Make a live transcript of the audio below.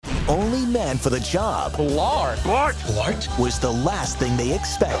man for the job. Blart Was the last thing they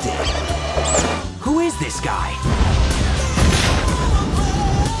expected. Who is this guy?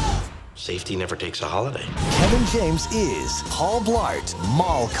 Safety never takes a holiday. Kevin James is Paul Blart,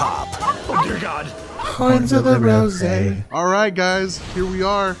 Mall Cop. Oh, dear God. Horns of the Rose. All right, guys, here we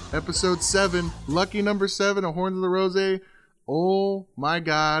are, episode 7, lucky number 7 of Horns of the Rose. Oh my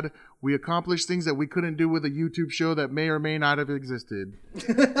God, we accomplished things that we couldn't do with a YouTube show that may or may not have existed.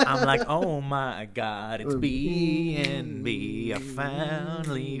 I'm like, oh my God, it's B&B. I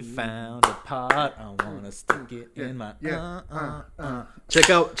finally found a pot. I want to stick it in my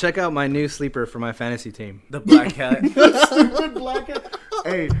Check out my new sleeper for my fantasy team. The Black Cat. Stupid Black Cat.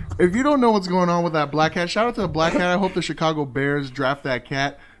 Hey, if you don't know what's going on with that Black Cat, shout out to the Black Cat. I hope the Chicago Bears draft that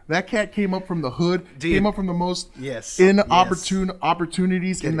cat. That cat came up from the hood, came up from the most inopportune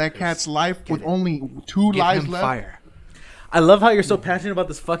opportunities in that cat's life with only 2 lives left. Fire. I love how you're so passionate about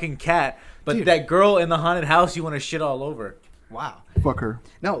this fucking cat, but that girl in the haunted house you want to shit all over. Wow. Fuck her.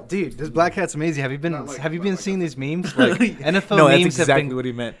 No, dude, this Black Cat's amazing. Have you been seeing these memes? Like NFL No, that's memes exactly have been what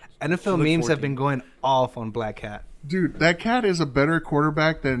he meant. NFL memes have been going off on Black Cat. Dude, that cat is a better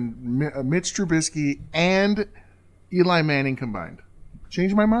quarterback than Mitch Trubisky and Eli Manning combined.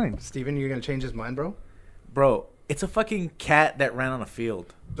 Changed my mind. Steven, you're gonna change his mind, bro? Bro, it's a fucking cat that ran on a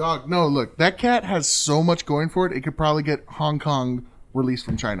field. Dog, no, look, that cat has so much going for it, it could probably get Hong Kong released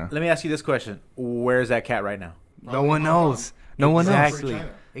from China. Let me ask you this question. Where's that cat right now? No one knows. No one knows.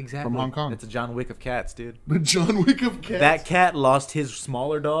 Exactly. From Hong Kong. It's a John Wick of cats, dude. The John Wick of cats. That cat lost his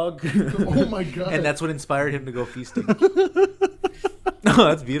smaller dog. Oh my God. And that's what inspired him to go feasting. Oh,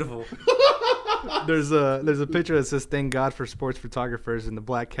 that's beautiful. There's a picture that says "Thank God for sports photographers" and the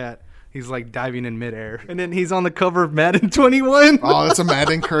Black Cat. He's like diving in midair, and then he's on the cover of Madden 21. Oh, that's a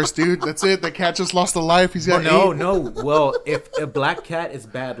Madden curse, dude. That's it. That cat just lost a life. He's got No. Well, if a black cat is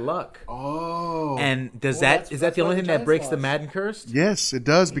bad luck. Oh. And is that the only thing that breaks the Madden curse? Yes, it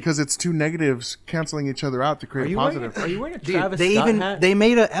does, because it's 2 negatives canceling each other out to create a positive. Are you wearing a Dude, Travis Scott hat? they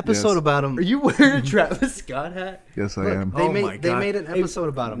made an episode Yes. about him. Are you wearing a Travis Scott hat? Yes, I am. They Oh my made they God. made an episode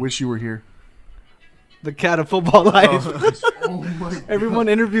about him. Wish you were here. The cat of football life. Oh my. Everyone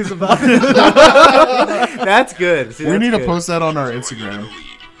interviews about it. That's good. See, We that's need to good. post that on our Instagram.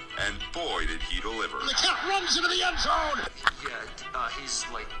 And boy, did he deliver. The cat runs into the end zone. Yeah, he's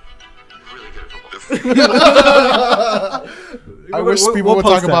like really good at football. I wish people we'll would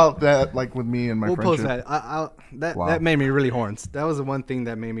post talk that. about that, like with me and my We'll post friendship. that. Wow. That made me really horns. That was the one thing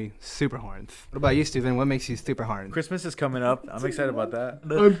that made me super horns. What about you, Steven? What makes you super horns? Christmas is coming up. I'm excited about that.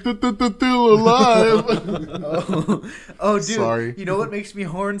 I'm still alive. Oh, dude. Sorry. You know what makes me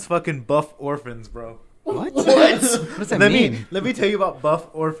horns? Fucking Buff Orphans, bro. What? What does that mean? Let me tell you about Buff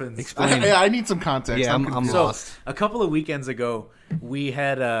Orphans. Explain. I need some context. Yeah, I'm confused. lost. A couple of weekends ago, we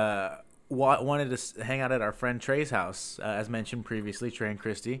had wanted to hang out at our friend Trey's house, as mentioned previously, Trey and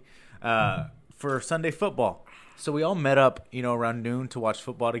Christy, for Sunday football. So we all met up, around noon to watch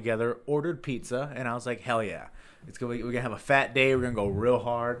football together. Ordered pizza, and I was like, "Hell yeah, we're gonna have a fat day. We're gonna go real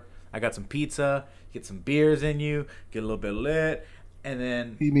hard." I got some pizza, get some beers in you, get a little bit lit, and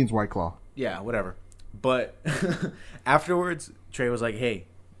then He means White Claw. yeah, whatever. But afterwards, Trey was like, "Hey,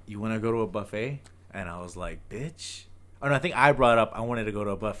 you want to go to a buffet?" And I was like, "Bitch." Oh, no, I think I brought up I wanted to go to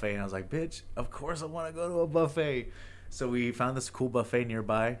a buffet, and I was like, "Bitch, of course I want to go to a buffet." So we found this cool buffet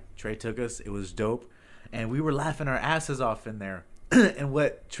nearby. Trey took us. It was dope. And we were laughing our asses off in there. And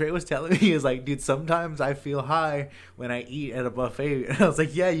what Trey was telling me is like, dude, sometimes I feel high when I eat at a buffet. And I was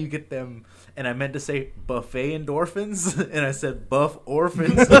like, yeah, you get them. And I meant to say buffet endorphins. And I said buff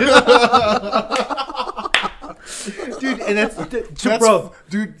orphans. Dude, and that's bro.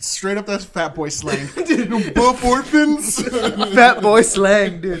 Dude, straight up, that's fat boy slang. Dude, buff orphans. Fat boy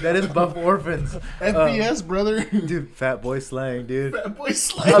slang, dude. That is buff orphans. FPS, brother. Dude, fat boy slang, dude. Fat boy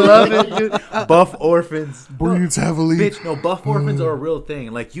slang. I love it, dude. Buff orphans. Breathes heavily. Bitch, no, buff orphans are a real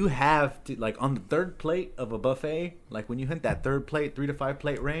thing. Like, you have to, like, on the third plate of a buffet, like, when you hit that third plate, 3 to 5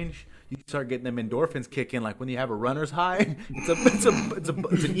 plate range, you start getting them endorphins kick in. Like, when you have a runner's high, it's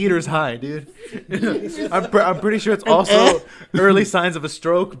an eater's high, dude. I'm pretty sure it's also early signs of a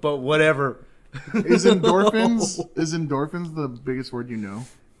stroke, but whatever. Is endorphins the biggest word you know?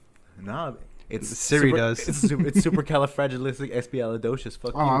 Nah, it's Siri does. It's supercalifragilisticexpialidocious.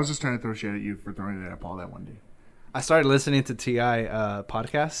 Fuck Oh, you. I was just trying to throw shit at you for throwing it at Paul that one day. I started listening to T.I.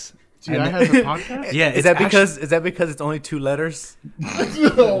 Podcasts. T.I. has a podcast? Yeah, Is that because it's only 2 letters?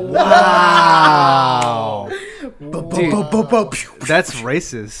 Wow. Dude, that's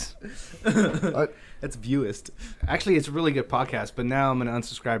racist. That's viewist. Actually, it's a really good podcast, but now I'm going to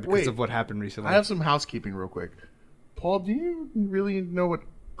unsubscribe because Wait. of what happened recently. I have some housekeeping real quick. Paul, do you really know what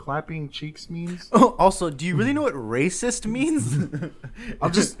clapping cheeks means? Oh, also, do you really know what racist means?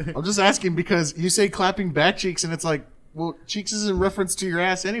 I'm just asking because you say clapping back cheeks and it's like, well, cheeks is in reference to your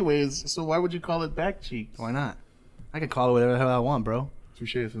ass anyways, so why would you call it back cheeks? Why not? I can call it whatever the hell I want, bro.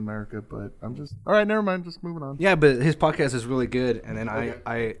 Touche, it's in America, but I'm just... All right, never mind. Just moving on. Yeah, but his podcast is really good, and then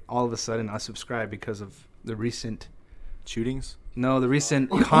I all of a sudden I subscribe because of the recent shootings. No, the recent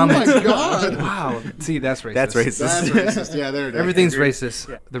comments. Oh my God! Wow. See, that's racist. That's racist. That's racist. Yeah, there it is. Everything's racist.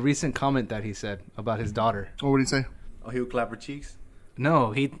 Yeah. The recent comment that he said about his daughter. Oh, what did he say? Oh, he would clap her cheeks.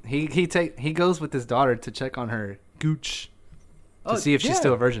 No, he goes with his daughter to check on her gooch to see if she's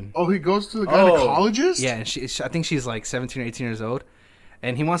still a virgin. Oh, he goes to the gynecologist? Yeah, and I think she's like 17 or 18 years old,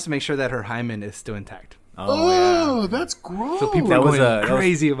 and he wants to make sure that her hymen is still intact. Oh, that's gross. So people are going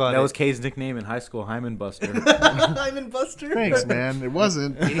crazy about it. That was Kay's nickname in high school, Hyman Buster. Hyman Buster? Thanks, man. It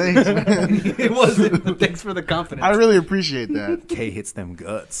wasn't. Thanks, man. It wasn't. Thanks for the confidence. I really appreciate that. Kay hits them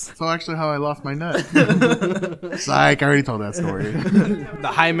guts. That's actually how I lost my nut. Psych, I already told that story. The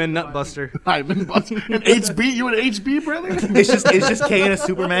Hyman Nut Buster. Hyman Buster. An HB? You an HB, brother? It's just Kay in a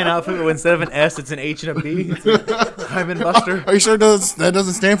Superman outfit, but instead of an S, it's an H and a B. It's like Hyman Buster. Are you sure that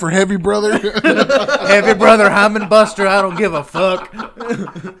doesn't stand for heavy, brother? Heavy brother, Hyman Buster, I don't give a fuck.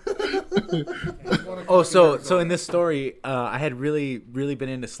 Oh, so in this story, I had really been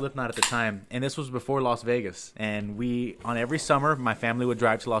into Slipknot at the time, and this was before Las Vegas. And on every summer, my family would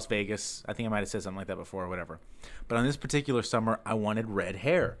drive to Las Vegas. I think I might have said something like that before or whatever. But on this particular summer, I wanted red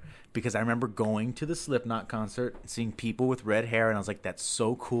hair because I remember going to the Slipknot concert, seeing people with red hair, and I was like, that's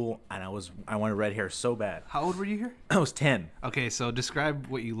so cool. And I wanted red hair so bad. How old were you here? I was 10. Okay, so describe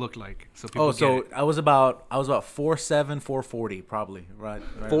what you looked like so people get it. I was about 4'7", 440 probably, right?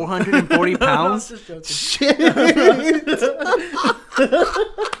 440 pounds? Just joking. Shit.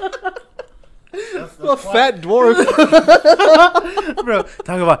 A fat dwarf. Bro,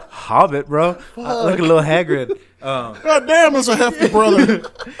 talk about Hobbit, bro. Look a little Hagrid. God damn, that's a hefty brother.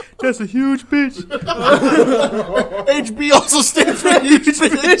 That's a huge bitch. HB also stands for huge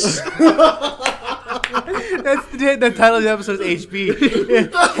bitch. That's the title of the episode is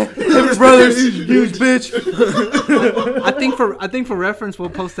HB. Every brother's huge bitch. I think for reference we'll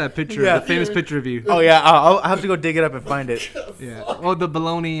post that picture, the famous picture of you. Oh yeah, I'll have to go dig it up and find it. Yeah. Oh, the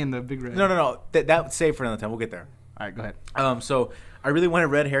baloney and the big red. No. That's saved for another time. We'll get there. All right, go ahead. So I really wanted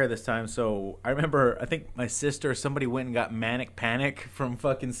red hair this time, so I remember I think my sister or somebody went and got Manic Panic from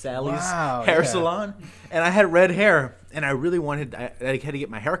fucking Sally's hair salon, and I had red hair, and I really wanted I had to get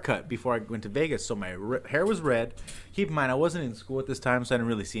my hair cut before I went to Vegas, so my hair was red. Keep in mind I wasn't in school at this time, so I didn't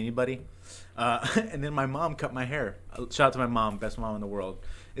really see anybody. And then my mom cut my hair. Shout out to my mom, best mom in the world.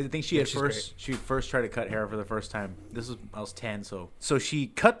 I think she first tried to cut hair for the first time. I was 10, so she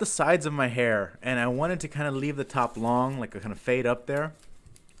cut the sides of my hair, and I wanted to kind of leave the top long, like a kind of fade up there.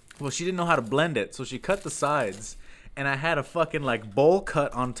 Well, she didn't know how to blend it, so she cut the sides, and I had a fucking like bowl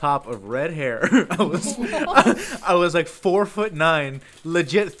cut on top of red hair. I was like 4'9",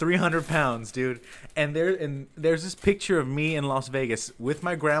 legit 300 pounds, dude. And there's this picture of me in Las Vegas with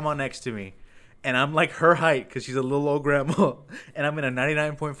my grandma next to me. And I'm like her height because she's a little old grandma. And I'm in a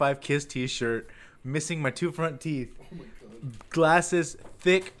 99.5 Kiss t-shirt, missing my two front teeth, glasses,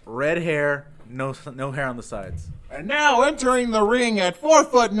 thick red hair, no hair on the sides. And now entering the ring at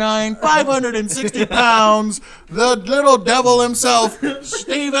 4'9", 560 pounds, the little devil himself,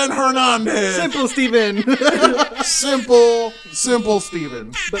 Steven Hernandez. Simple Steven. Simple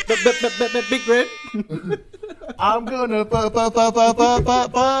Steven. Big Red. I'm gonna fuck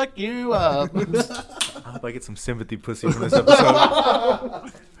you up. I hope I get some sympathy pussy from this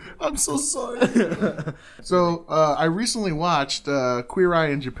episode. I'm so sorry. So I recently watched Queer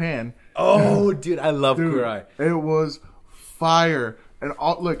Eye in Japan. Oh, dude, I love Queer Eye. It was fire. And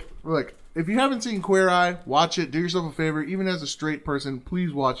look, if you haven't seen Queer Eye, watch it. Do yourself a favor. Even as a straight person,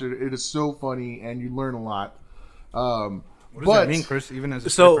 please watch it. It is so funny, and you learn a lot. What does that mean, Chris? Even as a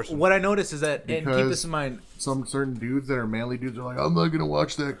straight person? What I noticed is that, and keep this in mind, some certain dudes that are manly dudes are like, I'm not gonna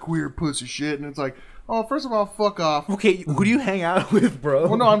watch that queer pussy shit, and it's like, oh, first of all, fuck off. Okay, who do you hang out with, bro?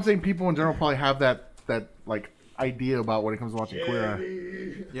 Well, no, I'm saying people in general probably have that like idea about when it comes to watching Queer Eye.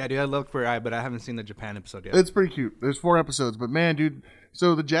 Yeah, dude, I love Queer Eye, but I haven't seen the Japan episode yet. It's pretty cute. There's 4 episodes, but man, dude,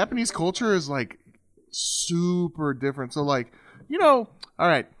 so the Japanese culture is like super different. So like, all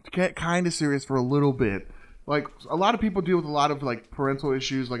right, to get kind of serious for a little bit. Like a lot of people deal with a lot of like parental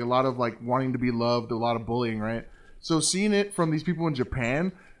issues, like a lot of like wanting to be loved, a lot of bullying, right? So seeing it from these people in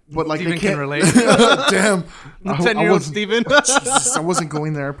Japan, but like Steven they can't can relate. Damn, 10-year-old Steven. Jesus, I wasn't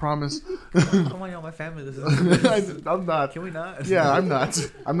going there. I promise. I want y'all my family. I'm not. Can we not? Yeah, I'm not.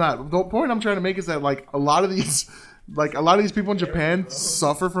 The point I'm trying to make is that like a lot of these Like, a lot of these people in Japan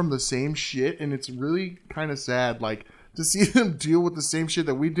suffer from the same shit, and it's really kind of sad, like, to see them deal with the same shit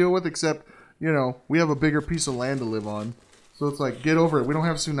that we deal with, except, you know, we have a bigger piece of land to live on. So it's like, get over it. We don't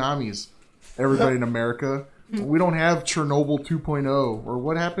have tsunamis, everybody in America. We don't have Chernobyl 2.0, or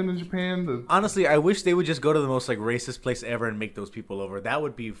what happened in Japan. Honestly, I wish they would just go to the most like racist place ever and make those people over. That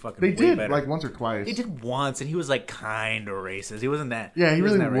would be fucking. They way did better. like once or twice. They did once, and he was like kind of racist. He wasn't that. Yeah, he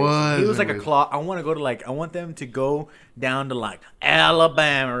really wasn't that was. racist. He was like a claw. I want to go to like. I want them to go down to like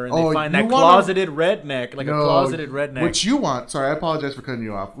Alabama, and they find that closeted redneck, like a closeted redneck. What you want? Sorry, I apologize for cutting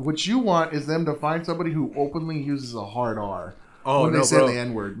you off. What you want is them to find somebody who openly uses a hard R. Oh, when no, they say bro. the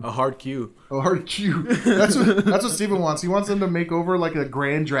N-word. A hard Q. A hard Q. That's what Steven wants. He wants them to make over like a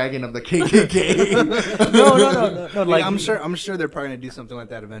grand dragon of the KKK. No. Like, I'm sure they're probably gonna do something like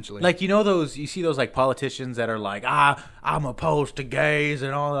that eventually. Like, you see those like politicians that are like, I'm opposed to gays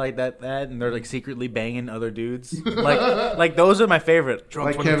and all like that, and they're like secretly banging other dudes. like those are my favorite.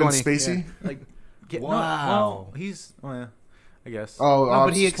 Like Kevin Spacey. Yeah. Like, wow. He's I guess. Oh,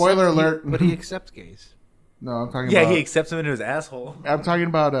 but spoiler alert. But he accepts gays. No, I'm talking about. Yeah, he accepts him into his asshole. I'm talking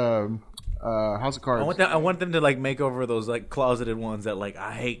about House of Cards. I want them to like make over those like closeted ones that like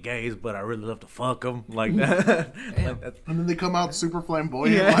I hate gays, but I really love to fuck them like that. And then they come out super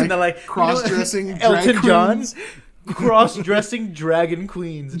flamboyant, Yeah, and they're like cross-dressing Elton drag John, queens. cross-dressing dragon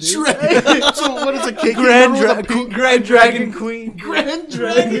queens. Dude. So what is a KKK? Grand Dragon Queen. Grand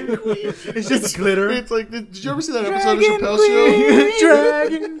Dragon Queen. It's just glitter. It's like, did you ever see that episode of Chappelle Show?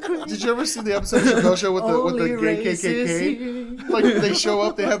 Dragon Queen. Did you ever see the episode of Chappelle Show with the gay KKK? Like they show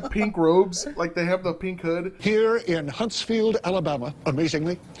up, they have pink robes, like they have the pink hood. Here in Huntsville, Alabama,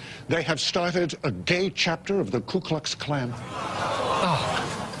 amazingly, they have started a gay chapter of the Ku Klux Klan.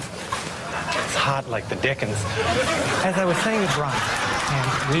 It's hot like the Dickens. As I was saying to Brian,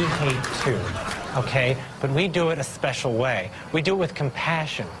 and we hate too, okay? But we do it a special way. We do it with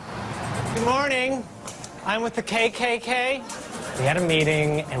compassion. Good morning. I'm with the KKK. We had a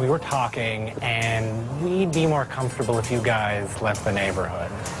meeting and we were talking, and we'd be more comfortable if you guys left the neighborhood.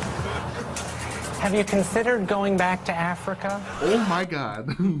 Have you considered going back to Africa? Oh my God.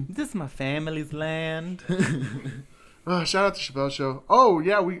 This is my family's land. Shout out to Chappelle Show. Oh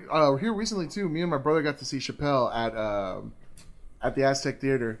yeah, we here recently too. Me and my brother got to see Chappelle at the Aztec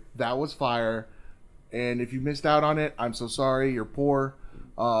Theater. That was fire. And if you missed out on it, I'm so sorry. You're poor.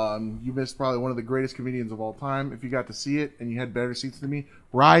 You missed probably one of the greatest comedians of all time. If you got to see it and you had better seats than me,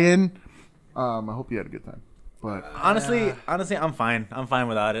 Ryan. I hope you had a good time. But honestly, I'm fine. I'm fine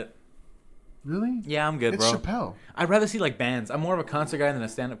without it. Really? Yeah, I'm good, it's bro. Chappelle. I'd rather see like bands. I'm more of a concert guy than a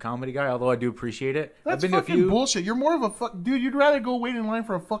stand-up comedy guy, although I do appreciate it. That's I've been fucking to a few. bullshit. You're more of a dude. You'd rather go wait in line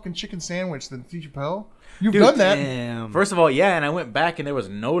for a fucking chicken sandwich than see Chappelle. You've done that. Damn. First of all, yeah, and I went back and there was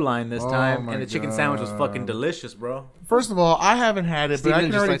no line this time, my and the chicken sandwich was fucking delicious, bro. First of all, I haven't had it, but I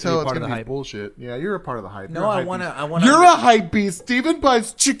can Steven just already likes to be tell it's part of gonna the be hype. bullshit. Yeah, you're a part of the hype. No, You're a I hype wanna. beast. I wanna. You're a hype beast. Steven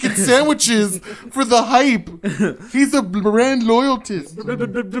buys chicken sandwiches for the hype. He's a brand loyalist.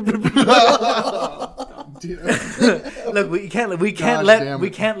 Look, we can't God let. damn We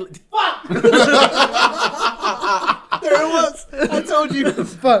it. can't. There it was. I told you.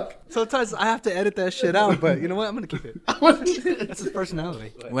 Fuck. Sometimes I have to edit that shit out, but you know what? I'm gonna keep it. That's his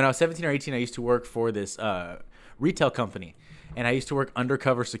personality. When I was 17 or 18, I used to work for this retail company, and I used to work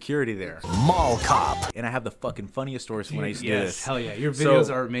undercover security there. Mall Cop. And I have the fucking funniest stories from when I used to do this. Hell yeah. Your videos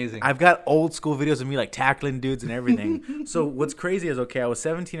So, are amazing. I've got old school videos of me like tackling dudes and everything. So what's crazy is, okay, I was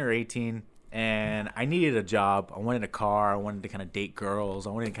 17 or 18 and I needed a job. I wanted a car. I wanted to kind of date girls.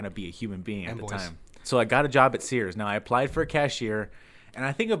 I wanted to kind of be a human being at the time. So I got a job at Sears. Now I applied for a cashier, and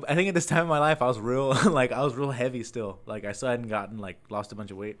I think at this time in my life I was real I was real heavy still. Like I still hadn't lost a bunch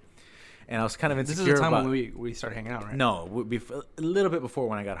of weight, and I was kind of insecure. This is the time about, when we started hanging out, right? No, a little bit before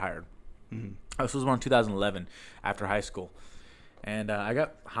when I got hired. This was around 2011 after high school, and I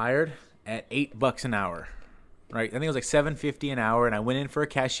got hired at $8 an hour. Right, I think it was like $7.50 an hour, and I went in for a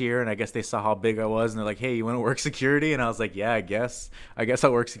cashier, and I guess they saw how big I was, and they're like, "Hey, you want to work security?" And I was like, "Yeah, I guess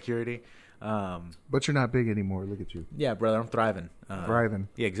I'll work security." But you're not big anymore. Look at you. Yeah, brother, I'm thriving. Thriving.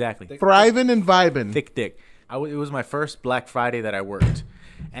 Yeah, exactly. Thriving and vibing. Thick dick. It was my first Black Friday that I worked,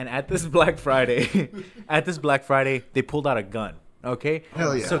 and at this Black Friday, they pulled out a gun. Okay.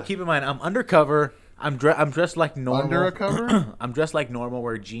 Hell yeah. So keep in mind, I'm undercover. I'm dressed like normal. Under a cover? I'm dressed like normal,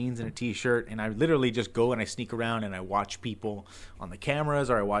 wear jeans and a t-shirt, and I literally just go and I sneak around and I watch people on the cameras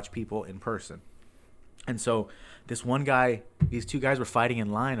or I watch people in person. And so these two guys were fighting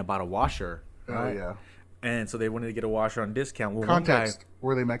in line about a washer. Oh yeah. And so they wanted to get a washer on discount. Well, Context. one guy,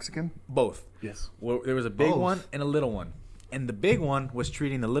 Were they Mexican? both. Yes. Well, there was a big Both. one and a little one. And the big one was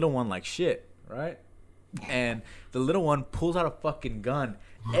treating the little one like shit, right? and the little one pulls out a fucking gun.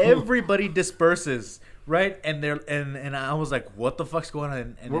 Everybody disperses, right? And I was like, "What the fuck's going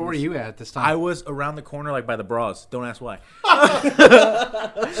on?" And where were you at this time? I was around the corner, like by the bras. Don't ask why.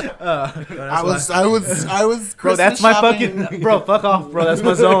 I was. Bro, that's my fucking. Bro, fuck off, bro. That's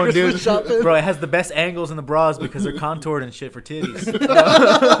my zone, dude. shopping. Bro, it has the best angles in the bras because they're contoured and shit for titties.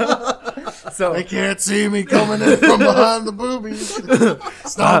 So they can't see me coming in from behind the boobies,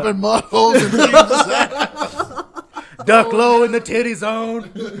 stomping mud holes and things. Duck low in the titty zone.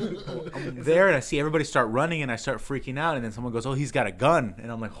 I'm there and I see everybody start running and I start freaking out, and then someone goes, "Oh, he's got a gun,"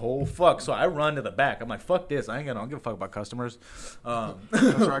 and I'm like, "Oh fuck!" So I run to the back. I'm like, "Fuck this! I don't give a fuck about customers." That's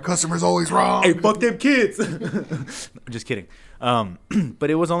right. Customers always wrong. Hey, fuck them kids. I'm just kidding.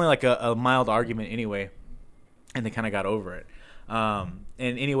 But it was only like a mild argument anyway, and they kind of got over it.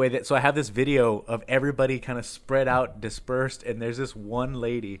 And anyway, so I have this video of everybody kind of spread out, dispersed, and there's this one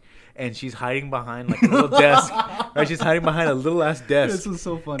lady, and she's hiding behind like a little desk, right? She's hiding behind a little ass desk. This was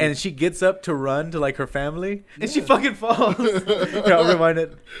so funny. And she gets up to run to like her family, and she fucking falls. Here, I'll rewind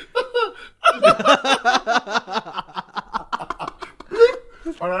it.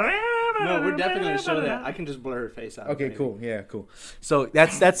 No, we're definitely gonna show that. I can just blur her face out. Okay, cool. Yeah, cool. So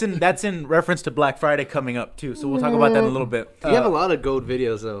that's in reference to Black Friday coming up too. So we'll talk about that in a little bit. You have a lot of gold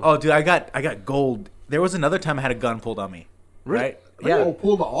videos though. Oh, dude, I got gold. There was another time I had a gun pulled on me. Right? Yeah. Oh,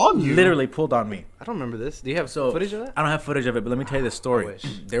 pulled on you. Literally pulled on me. I don't remember this. Do you have footage of that? I don't have footage of it, but let me tell you the story.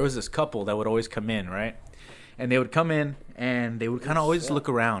 There was this couple that would always come in, right? And they would come in and they would kind of always look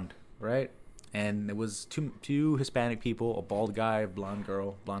around, right? And it was two Hispanic people, a bald guy, a blonde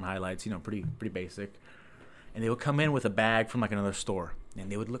girl, blonde highlights, pretty basic. And they would come in with a bag from like another store, and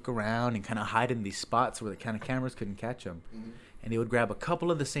they would look around and kind of hide in these spots where the kind of cameras couldn't catch them. Mm-hmm. And they would grab a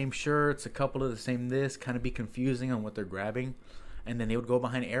couple of the same shirts, a couple of the same this, kind of be confusing on what they're grabbing. And then they would go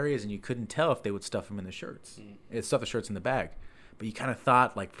behind areas, and you couldn't tell if they would stuff them in the shirts. It stuff the shirts in the bag. But you kind of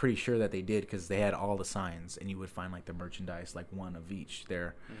thought, like, pretty sure that they did because they had all the signs, and you would find, like, the merchandise, like, one of each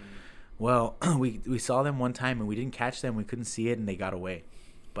there. Well, we saw them one time, and we didn't catch them. We couldn't see it, and they got away.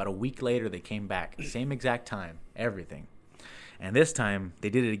 About a week later, they came back. Same exact time, everything. And this time,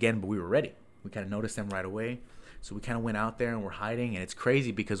 they did it again, but we were ready. We kind of noticed them right away. So we kind of went out there and we're hiding, and it's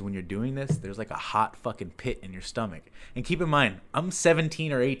crazy because when you're doing this, there's like a hot fucking pit in your stomach. And keep in mind, I'm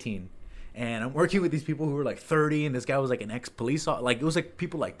 17 or 18, and I'm working with these people who were like 30, and this guy was like an ex-police officer. Like, it was like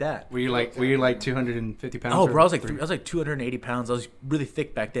people like that. Were you like 250 pounds? Oh, bro, I was like 280 pounds. I was really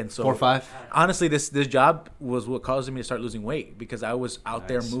thick back then. So 4'5". Honestly, this job was what caused me to start losing weight because I was out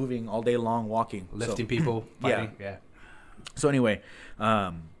there moving all day long, walking, lifting people, fighting. Yeah. So anyway,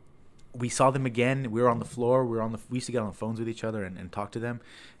 we saw them again. We were on the floor. We used to get on the phones with each other and talk to them,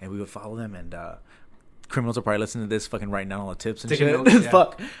 and we would follow them. And criminals are probably listening to this, fucking writing down all the tips and taking shit. Notes, yeah.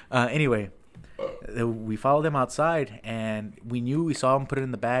 Fuck. Anyway, we followed them outside, and we saw him put it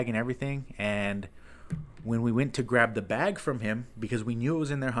in the bag and everything. And when we went to grab the bag from him, because we knew it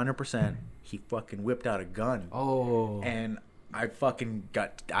was in there 100%, he fucking whipped out a gun. Oh. And I fucking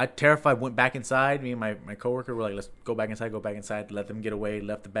got terrified, went back inside. Me and my coworker were like, let's go back inside, let them get away,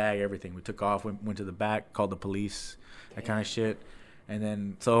 left the bag, everything. We took off, went to the back, called the police, that kind of shit. And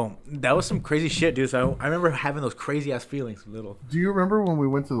then, so that was some crazy shit, dude. So I remember having those crazy ass feelings little. Do you remember when we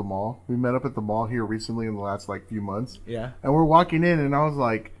went to the mall? We met up at the mall here recently in the last like few months. Yeah. And we're walking in, and I was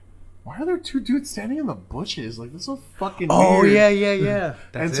like, why are there two dudes standing in the bushes? Like, this is so fucking weird. Yeah.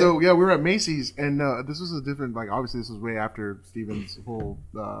 And so, we were at Macy's, and this was a different, like, obviously this was way after Steven's whole...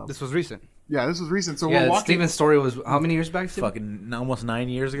 this was recent. Yeah, this was recent. So yeah, we're walking... Steven's story was how many years back? Steven? Fucking almost 9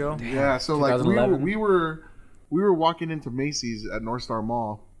 years ago. Yeah, so like we were walking into Macy's at North Star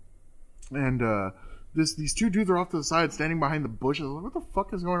Mall, and these two dudes are off to the side standing behind the bushes. Like, what the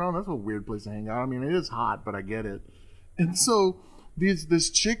fuck is going on? That's a weird place to hang out. I mean, it is hot, but I get it. And so... This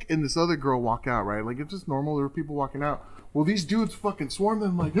chick and this other girl walk out, right? Like, it's just normal. There were people walking out. Well, these dudes fucking swarmed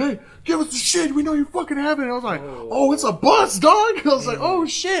them like, hey, give us the shit. We know you fucking have it. And I was like, oh, it's a bus, dog. I was like, oh,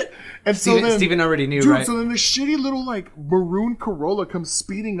 shit. And Steven already knew, dude, right? So then this shitty little, like, maroon Corolla comes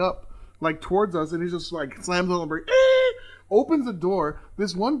speeding up, like, towards us. And he just, like, slams on the brake. Opens the door.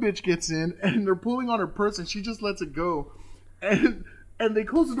 This one bitch gets in, and they're pulling on her purse, and she just lets it go. And they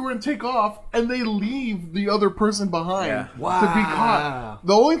close the door and take off, and they leave the other person behind to be caught.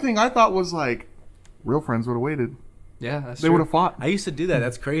 The only thing I thought was like, real friends would have waited. Yeah, that's they would have fought. I used to do that.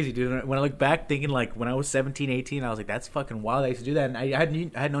 That's crazy, dude. When I look back, thinking like when I was 17, 18, I was like, that's fucking wild. I used to do that, and I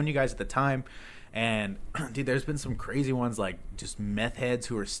had known you guys at the time. And dude, there's been some crazy ones like just meth heads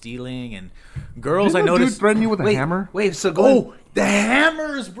who are stealing, and girls. Didn't I noticed dude threaten you with a hammer. Wait, so the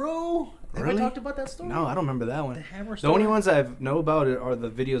hammers, bro. Have I talked about that story? No, I don't remember that one. The hammer The story? only ones I know about it are the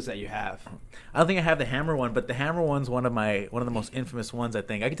videos that you have. I don't think I have the hammer one, but the hammer one's one of the most infamous ones. I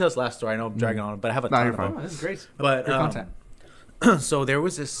think I can tell this last story. I know I'm dragging on, but I have a ton of them. Oh, this is great. But Good content. So there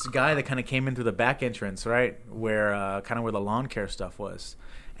was this guy that kind of came in through the back entrance, right, where kind of where the lawn care stuff was.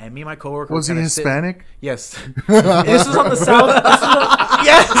 And me and my coworker Was he Hispanic? Yes. This was on the south.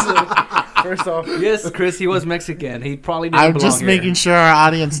 Yes. First off, yes, Chris, he was Mexican. He probably didn't I'm belong just here. making sure our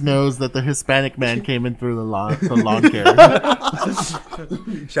audience knows that the Hispanic man came in through the lawn care.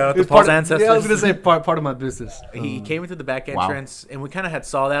 Shout out to Paul's ancestors. Yeah, I was gonna say part of my business. He came into the back entrance, and we kind of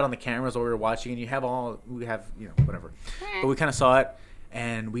saw that on the cameras while we were watching. And we have whatever, but we kind of saw it,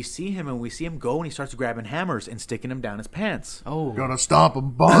 and we see him go, and he starts grabbing hammers and sticking them down his pants. Oh, Gonna stomp a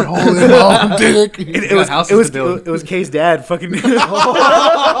butthole in my dick. It was Kay's dad. Fucking. It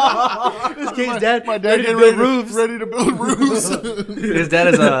was Kay's dad. My dad getting ready to build roofs. his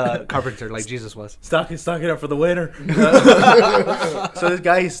dad is a carpenter, like Jesus was. Stocking up for the winter. So this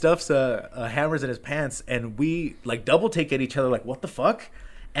guy, he stuffs hammers in his pants, and we like double take at each other, like, what the fuck?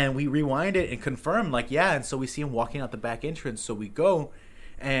 And we rewind it and confirm, like, yeah. And so we see him walking out the back entrance. So we go,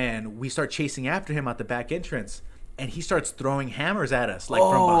 and we start chasing after him out the back entrance, and he starts throwing hammers at us, like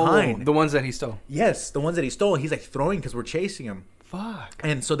from behind. The ones that he stole. Yes, the ones that he stole. He's like throwing because we're chasing him. Fuck.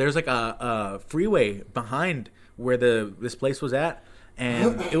 And so there's like a freeway behind where this place was at,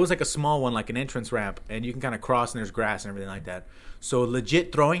 and it was like a small one, like an entrance ramp, and you can kind of cross, and there's grass and everything like that. So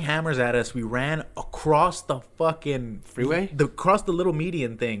legit throwing hammers at us. We ran across the fucking freeway, across the little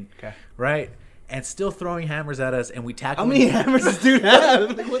median thing, okay, right, and still throwing hammers at us, and we tackled. How many hammers does dude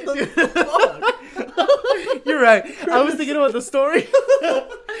have? Like, what the fuck? You're right. I was thinking about the story.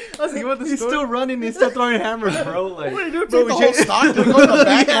 He's still running. He's still throwing hammers, bro. Like, What are you doing? Take the whole stock to go to the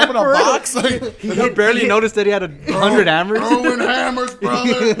back and open a box? he barely noticed that he had 100 hammers. Throwing hammers,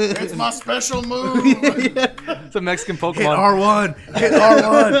 brother. It's my special move. It's a Mexican Pokemon. Hit R1. Hit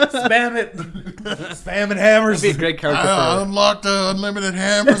R1. Spam it. Spamming hammers. That'd be a great character. I unlocked unlimited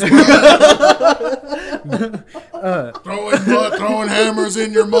hammers, bro. Throwing hammers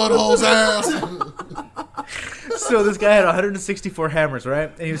in your mud hole's ass. So this guy had 164 hammers, right?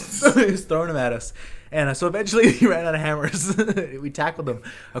 And he was throwing them at us. And so eventually he ran out of hammers. We tackled him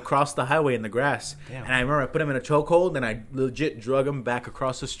across the highway in the grass. Damn. And I remember I put him in a chokehold, and I legit drug him back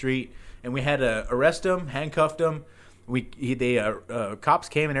across the street. And we had to arrest him, handcuffed him. Cops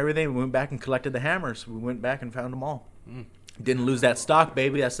came and everything. We went back and collected the hammers. We went back and found them all. Didn't lose that stock,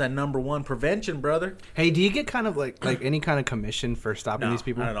 baby. That's that number one prevention, brother. Hey, do you get kind of like any kind of commission for stopping these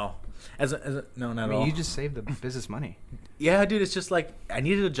people? Not at all. No, not at all. You just saved the business money. Yeah, dude. It's just like I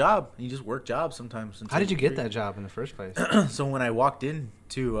needed a job. You just work jobs sometimes. How did you get that job in the first place? So when I walked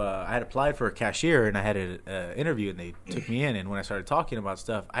into, I had applied for a cashier, and I had an interview, and they took me in. And when I started talking about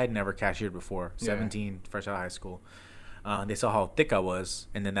stuff, I had never cashiered before. 17, fresh out of high school. They saw how thick I was,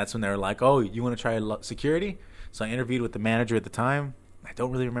 and then that's when they were like, "Oh, you want to try security?" So I interviewed with the manager at the time. I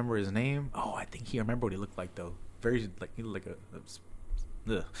don't really remember his name. Oh, I think he remember what he looked like though. Very like he looked like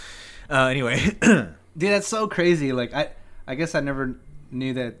anyway. Dude, that's so crazy. Like I guess I never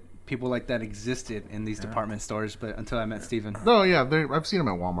knew that people like that existed in these department stores, but until I met Steven. No, yeah, I've seen them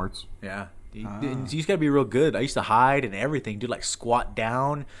at Walmart's. Yeah. You just gotta be real good. I used to hide and everything, dude. Like squat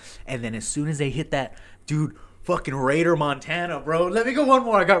down, and then as soon as they hit that, dude, fucking Raider Montana, bro. Let me go one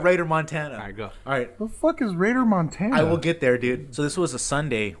more. I got Raider Montana. All right, go. All right. The fuck is Raider Montana? I will get there, dude. So this was a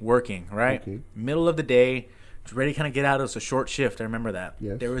Sunday working, right? Okay. Middle of the day, ready to kind of get out. It was a short shift. I remember that.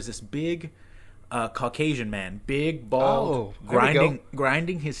 Yes. There was this big Caucasian man, big, bald,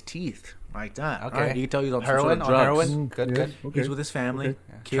 grinding his teeth like that. Okay. Right? You can tell he's on heroin, some sort of drugs. heroin. Good. Okay. He's with his family. Okay.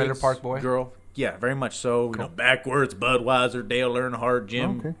 Kids, Trailer Park Boy. Girl. Yeah, very much so. Cool. Backwards, Budweiser, Dale Earnhardt,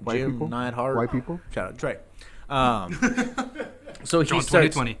 Jim Neidhart. White people. Shout out Trey. So he starts.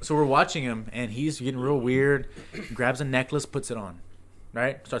 2020. So we're watching him, and he's getting real weird. Grabs a necklace, puts it on,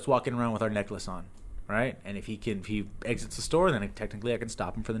 right? Starts walking around with our necklace on, right? And if he exits the store, then technically I can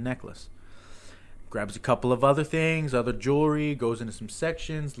stop him for the necklace. Grabs a couple of other things, other jewelry, goes into some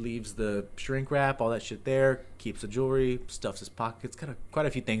sections, leaves the shrink wrap, all that shit there, keeps the jewelry, stuffs his pockets, got quite a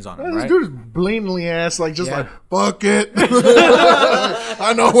few things on him, This right? dude is blatantly ass, like fuck it.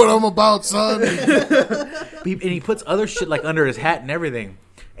 I know what I'm about, son. And he puts other shit like under his hat and everything.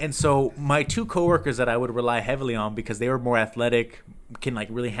 And so my two coworkers that I would rely heavily on because they were more athletic, can like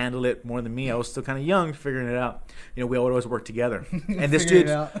really handle it more than me. I was still kind of young, figuring it out. We would always work together. And this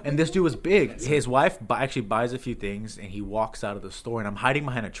dude was big. His wife actually buys a few things, and he walks out of the store, and I'm hiding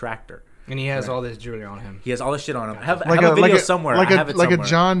behind a tractor. And he has all this jewelry on him. He has all this shit on him. I have a video somewhere. I have it like somewhere. a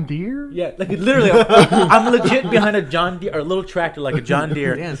John Deere. Yeah, like literally, I'm legit behind a John Deere or a little tractor like a John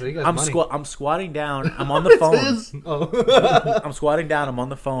Deere. Damn, so you got I'm money. I'm squatting down. I'm on the phone. I'm squatting down. I'm on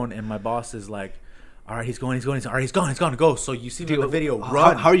the phone, and my boss is like, "All right, he's going. All right, he's gone. Go." So you see me in the video.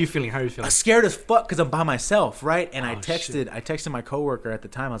 Run. How are you feeling? I'm scared as fuck because I'm by myself, right? And I texted my coworker at the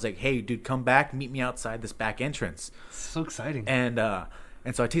time. I was like, "Hey, dude, come back. Meet me outside this back entrance." So exciting.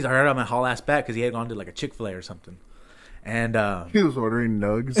 And so I teased. I heard on my haul ass back because he had gone to like a Chick-fil-A or something. And he was ordering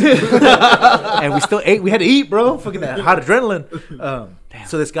nugs. And we still ate. We had to eat, bro. Fucking that hot adrenaline.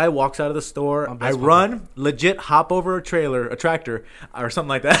 So this guy walks out of the store. I run, legit hop over a tractor, or something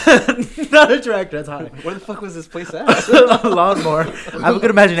like that. Not a tractor. That's high. Where the fuck was this place at? Lawnmower. I have a good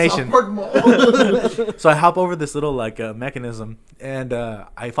imagination. So I hop over this little like mechanism, and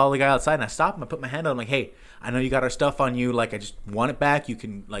I follow the guy outside, and I stop him. I put my hand out. I'm like, "Hey, I know you got our stuff on you. Like, I just want it back. You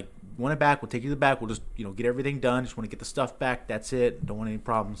can like." Want it back, we'll take you to the back, we'll just get everything done, just want to get the stuff back, that's it, don't want any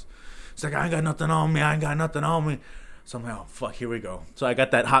problems. It's like, I ain't got nothing on me. So I'm like, oh fuck, here we go. So I got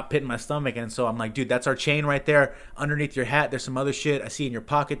that hot pit in my stomach, and so I'm like, dude, that's our chain right there underneath your hat. There's some other shit I see in your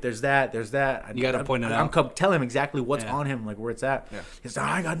pocket. There's that. You gotta point it out. I'm telling him exactly what's on him, like where it's at. He's like,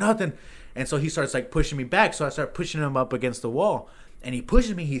 I ain't got nothing. And so he starts like pushing me back, so I start pushing him up against the wall. And he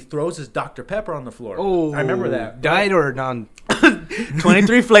pushes me. He throws his Dr. Pepper on the floor. Oh, I remember that. Diet or non?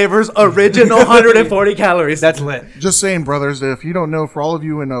 23 flavors, original, 140 calories. That's lit. Just saying, brothers, if you don't know, for all of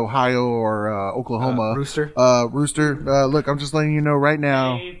you in Ohio or Oklahoma, Rooster, look, I'm just letting you know right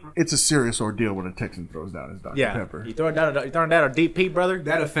now, it's a serious ordeal when a Texan throws down his Dr. Pepper. You throwing down a DP, brother?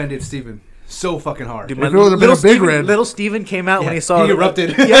 That offended Steven so fucking hard. Dude, if it would have been a big red. Little Steven came out when he saw he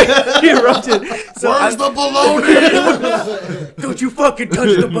erupted. Yeah, he erupted. So where's the bologna? Don't you fucking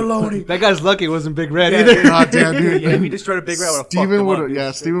touch the bologna. That guy's lucky it wasn't Big Red either. God damn, dude. Yeah, if he destroyed a Big Red, Steven would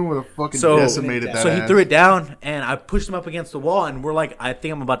have fucking decimated that. So he ass. threw it down, and I pushed him up against the wall, and we're like, I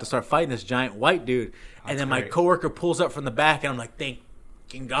think I'm about to start fighting this giant white dude. And then my coworker pulls up from the back, and I'm like, thank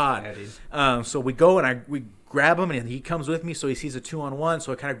God. So we go, and we grab him, and he comes with me, so he sees a 2-on-1,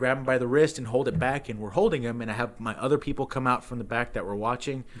 so I kind of grab him by the wrist and hold it back, and we're holding him, and I have my other people come out from the back that were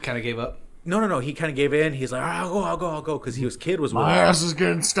watching. Kind of gave up? No, he kind of gave in. He's like, I'll go, because his kid was with my him. ass is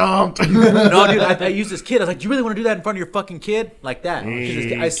getting stomped. No, dude, I used his kid. I was like, do you really want to do that in front of your fucking kid? Like that.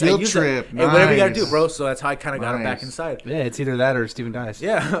 Guilt trip. Hey, whatever you got to do, bro. So that's how I kind of got him back inside. Yeah, it's either that or Steven dies.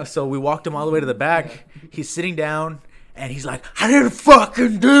 Yeah, so we walked him all the way to the back. He's sitting down. And he's like, I didn't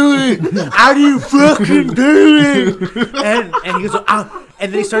fucking do it. I didn't fucking do it. And he goes,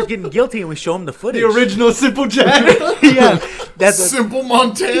 and then he starts getting guilty, and we show him the footage. The original Simple Jack. Yeah, that's Simple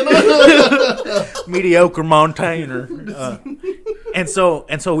Montana. Mediocre Montana. And so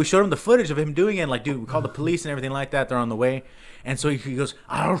we showed him the footage of him doing it. And like, dude, we called the police and everything like that. They're on the way. And so he goes,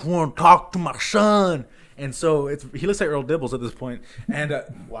 I just want to talk to my son. And so he looks like Earl Dibbles at this point. And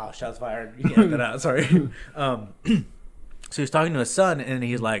wow, shots fired. You can't edit that out. Sorry. So he's talking to his son, and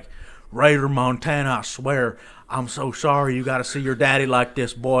he's like, Raider Montana, I swear, I'm so sorry you got to see your daddy like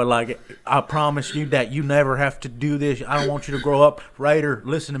this, boy. Like, I promise you that you never have to do this. I don't want you to grow up. Raider,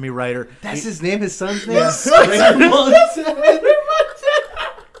 listen to me, Raider. That's his name, his son's name? Yeah. Raider Montana.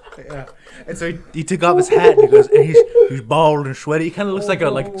 Yeah. And so he took off his hat, and he goes, and he's bald and sweaty. He kind of looks like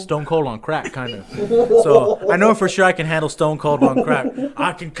Stone Cold on crack, kind of. So I know for sure I can handle Stone Cold on crack.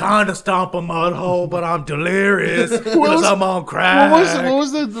 I can kind of stomp a mud hole, but I'm delirious because I'm on crack. What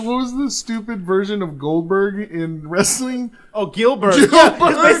was the stupid version of Goldberg in wrestling? Oh, Gilbert. Yeah,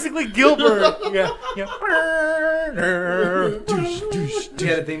 it's basically Gilbert. Yeah. You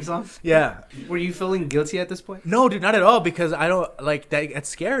had a theme song? Yeah. Were you feeling guilty at this point? No, dude, not at all, because I don't like that. It's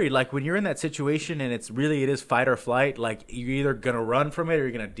scary. Like when you're in that situation and it is fight or flight. Like you're either gonna run from it or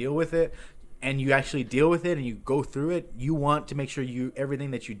you're gonna deal with it. And you actually deal with it and you go through it. You want to make sure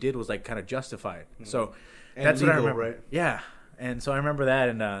everything that you did was like kind of justified. So and that's legal, what I remember. Right? Yeah. And so I remember that,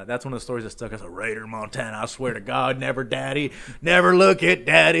 and that's one of the stories that stuck as a Raider Montana. I swear to God, never look at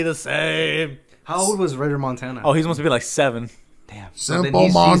daddy the same. How old was Raider Montana? Oh, he's supposed to be like 7. Damn. Simple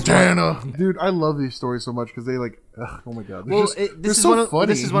Montana. Dude, I love these stories so much because they like, oh my God. This is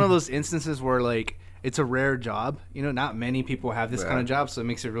one of those instances where like it's a rare job. You know, not many people have this kind of job, so it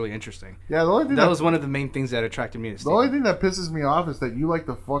makes it really interesting. Yeah, the only thing that was one of the main things that attracted me to Steven. The only thing that pisses me off is that you like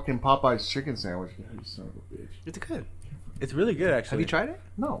the fucking Popeye's chicken sandwich. You son of a bitch. It's good. It's really good, actually. Have you tried it?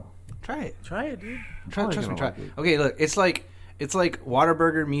 No. Try it. Try it, dude. Trust me, try it. Okay, look, it's like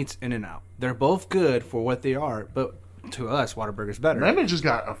Whataburger meets In-N-Out. They're both good for what they are, but to us, Whataburger's better. Brandon just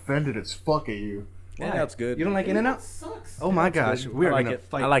got offended as fuck at you. In-N-Out's good. You don't like In-N-Out? Sucks. Oh my gosh, we're gonna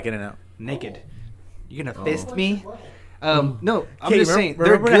fight. I like In-N-Out. Naked. You gonna fist me? No, I'm Okay, just saying they're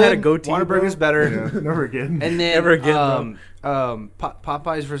remember when I good. had a goatee, Whataburger's better. Yeah, never again. And then Never again,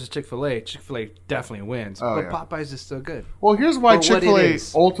 Popeyes versus Chick-fil-A. Chick-fil-A definitely wins, but Popeyes is still good. Well, here's why For what it Chick-fil-A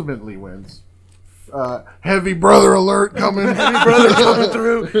is. ultimately wins. Heavy brother alert coming. Heavy brother coming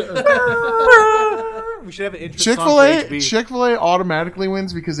through. We should have an intro song for HB. Chick-fil-A automatically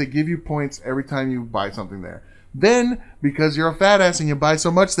wins because they give you points every time you buy something there. Then, because you're a fat ass and you buy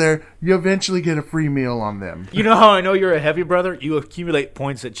so much there, you eventually get a free meal on them. You know how I know you're a heavy brother? You accumulate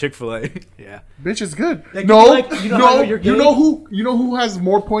points at Chick-fil-A. Yeah. Bitch, it's good. Like, No, like, you know how no, you're you gay? know who has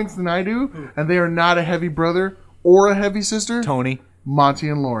more points than I do, and they are not a heavy brother or a heavy sister? Tony. Monty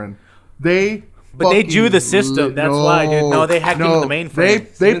and Lauren. They But they do the system. That's why, dude. No, they hack into the mainframe. They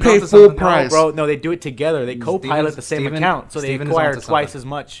Steven's pay onto full something. price. Bro, no, they do it together. They co-pilot the same Steven- account, so they Steven is acquire onto twice something. as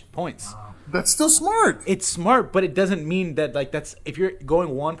much points. That's still smart. It's smart, but it doesn't mean that like that's if you're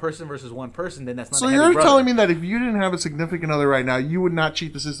going one person versus one person, then that's not. So a heavy you're brother. telling me that if you didn't have a significant other right now, you would not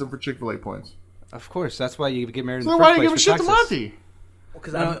cheat the system for Chick-fil-A points? Of course, that's why you get married So in the why first do you give a place shit for to taxes. Monty?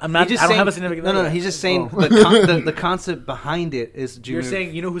 Because No, I'm not. he's just I don't have a saying- significant. No, other. he's just saying Oh. the concept behind it is. You're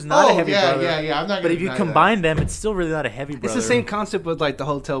saying you know who's not a heavy brother. I'm not. But gonna if you deny combine them, it's still really not a heavy brother. it's the same concept with like the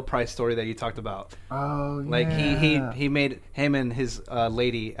hotel price story that you talked about. that. Oh, yeah. Like he made him and his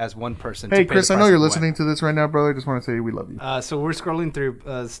lady as one person. Hey, to pay Chris, the I know price you're of one. listening to this right now, brother. I just want to say we love you. So we're scrolling through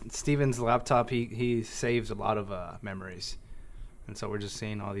Steven's laptop. He saves a lot of memories, and so we're just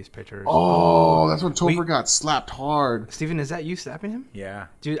seeing all these pictures. Oh, that's when Topher We- got slapped hard. Steven, is that you slapping him? Yeah.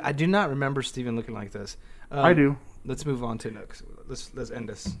 Dude, I do not remember Steven looking like this. I do. Let's move on to next. Let's end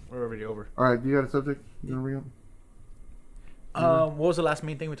this. We're already over. All right, you got a subject you want to bring up? What was the last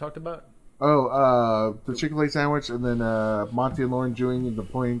main thing we talked about? Oh, the Chick-fil-A sandwich, and then Monty and Lauren doing the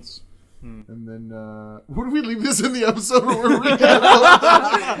points. And then, what did we leave this in the episode? Where we're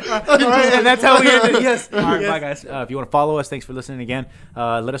And that's how we ended. Yes. All right, Yes. bye guys. If you want to follow us, thanks for listening again.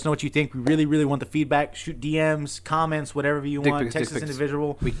 Let us know what you think. We really, really want the feedback. Shoot DMs, comments, whatever you Dick want. pics, Text dick us pics.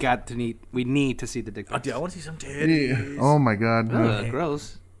 individual. We need to see the dick Oh, pics. dude, I want to see some titties. Oh my god.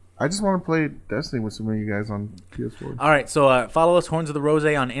 Gross. I just want to play Destiny with some of you guys on PS4. All right, so follow us, Horns of the Rose,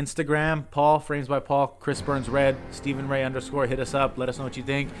 on Instagram. Paul, Frames by Paul, Chris Burns Red, Stephen Ray _ hit us up. Let us know what you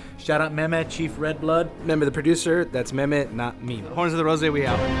think. Shout out Mehmet, Chief Red Blood. Remember the producer? That's Mehmet, not me. Horns of the Rose, we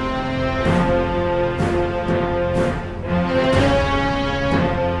out.